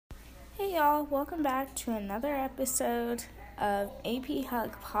Hey y'all, welcome back to another episode of AP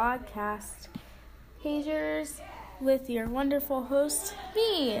Hug Podcast Pagers with your wonderful host,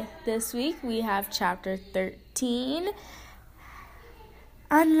 me. This week we have chapter 13.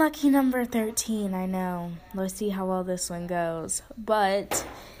 Unlucky number 13, I know. Let's see how well this one goes. But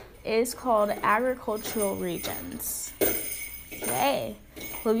it's called Agricultural Regions. Okay,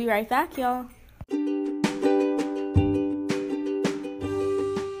 we'll be right back, y'all.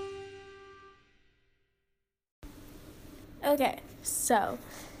 Okay, so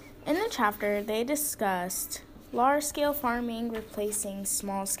in the chapter, they discussed large-scale farming replacing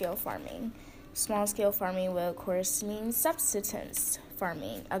small-scale farming. Small-scale farming will, of course, mean subsistence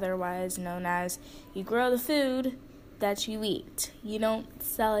farming, otherwise known as you grow the food that you eat. You don't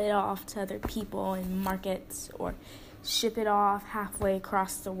sell it off to other people in markets or ship it off halfway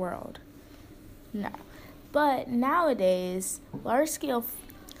across the world. No. But nowadays,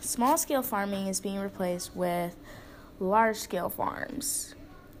 small-scale farming is being replaced with large-scale farms.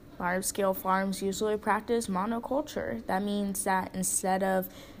 Large-scale farms usually practice monoculture. That means that instead of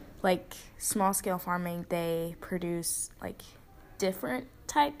small-scale farming, they produce different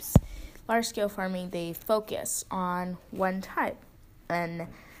types. Large-scale farming, they focus on one type and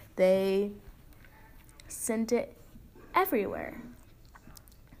they send it everywhere.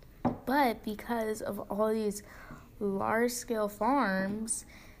 But because of all these large-scale farms,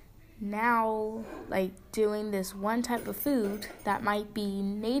 now, doing this one type of food that might be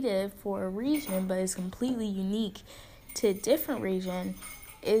native for a region but is completely unique to a different region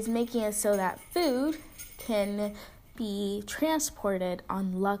is making it so that food can be transported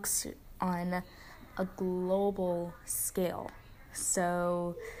on a global scale.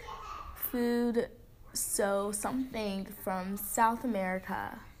 So something from South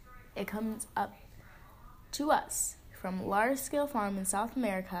America, it comes up to us. From large-scale farm in South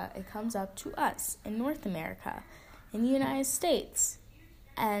America, it comes up to us in North America, in the United States.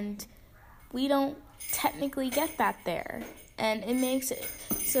 And we don't technically get that there. And it makes it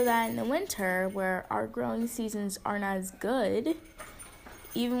so that in the winter, where our growing seasons aren't as good,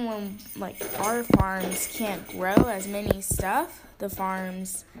 even when our farms can't grow as many stuff, the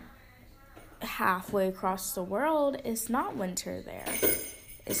farms halfway across the world, it's not winter there.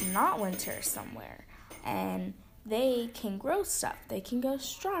 It's not winter somewhere. And they can grow stuff. They can grow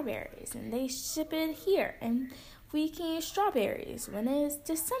strawberries, and they ship it here. And we can eat strawberries when it's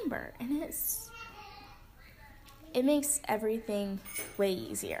December. And it makes everything way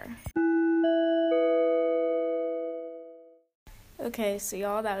easier. Okay, so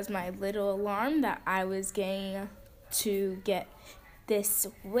y'all, that was my little alarm that I was going to get this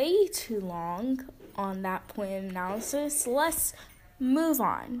way too long on that point of analysis. Let's move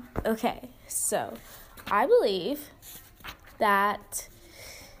on. Okay, so I believe that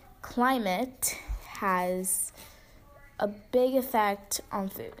climate has a big effect on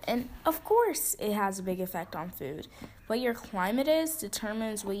food. And of course it has a big effect on food. What your climate is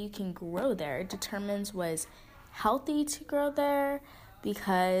determines what you can grow there. It determines what is healthy to grow there,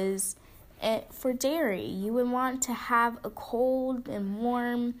 because for dairy, you would want to have a cold and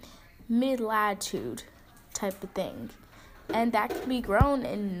warm mid-latitude type of thing. And that can be grown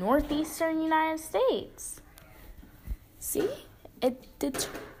in northeastern United States. See? It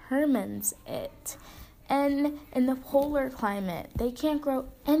determines it. And in the polar climate, they can't grow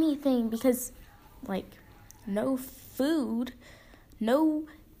anything because, no food, nothing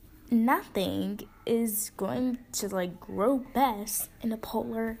is going to, grow best in a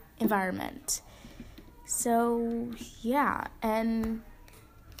polar environment. So, yeah. And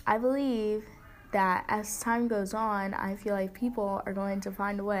I believe that as time goes on, I feel like people are going to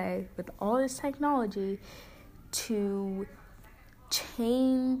find a way with all this technology to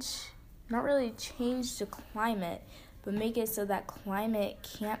not really change the climate, but make it so that climate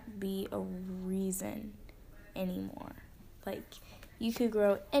can't be a reason anymore. You could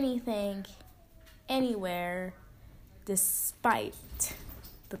grow anything, anywhere, despite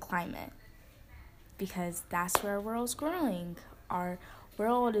the climate, because that's where our world's growing. Our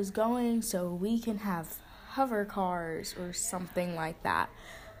world is going so we can have hover cars or something like that.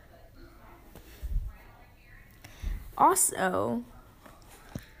 Also,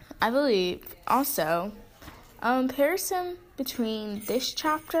 I believe comparison between this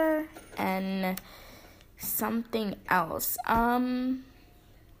chapter and something else.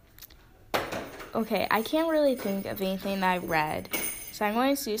 Okay, I can't really think of anything that I read, so I'm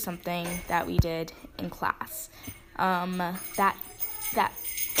going to do something that we did in class. That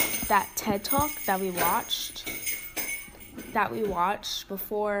TED Talk that we watched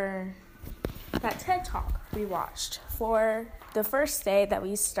for the first day that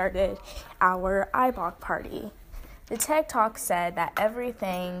we started our iBlock party. The TED Talk said that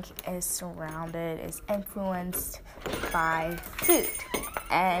everything is influenced by food.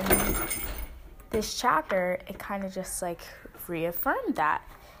 And this chapter, it kind of just like reaffirmed that.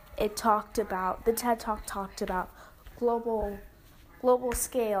 The TED Talk talked about global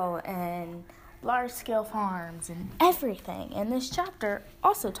scale and large scale farms and everything. And this chapter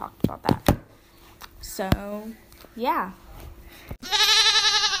also talked about that. So, yeah.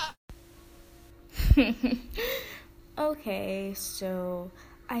 Okay, so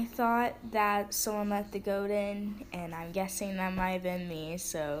I thought that someone let the goat in, and I'm guessing that might have been me,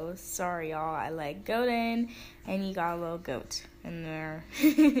 so sorry y'all, I let goat in, and you got a little goat in there.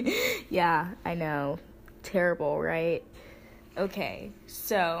 Yeah, I know, terrible, right? Okay,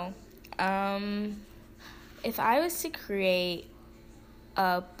 so, if I was to create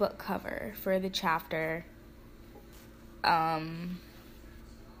a book cover for the chapter, I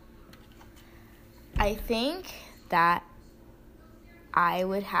think that I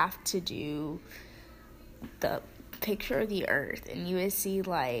would have to do the picture of the earth, and you would see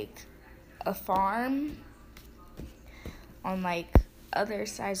like a farm on like other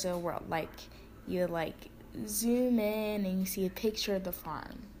sides of the world. Like you would like zoom in and you see a picture of the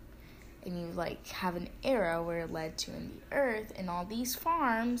farm, and you like have an arrow where it led to in the earth, and all these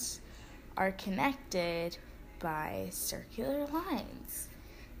farms are connected by circular lines,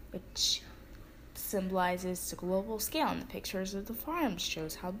 which symbolizes the global scale, and the pictures of the farms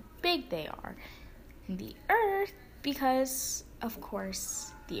shows how big they are. And the earth, because of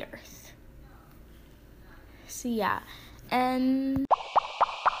course the earth. So yeah, and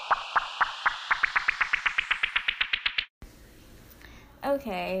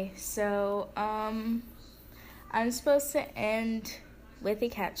okay, so I'm supposed to end with a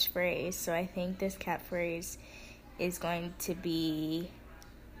catchphrase, so I think this catchphrase is going to be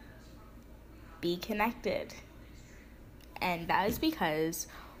connected. And that is because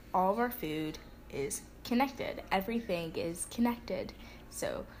all of our food is connected. Everything is connected.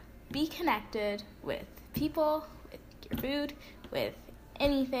 So be connected with people, with your food, with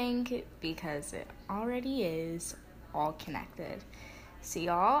anything, because it already is all connected. So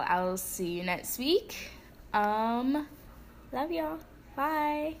y'all, I'll see you next week. Love y'all.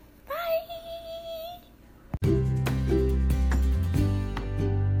 Bye.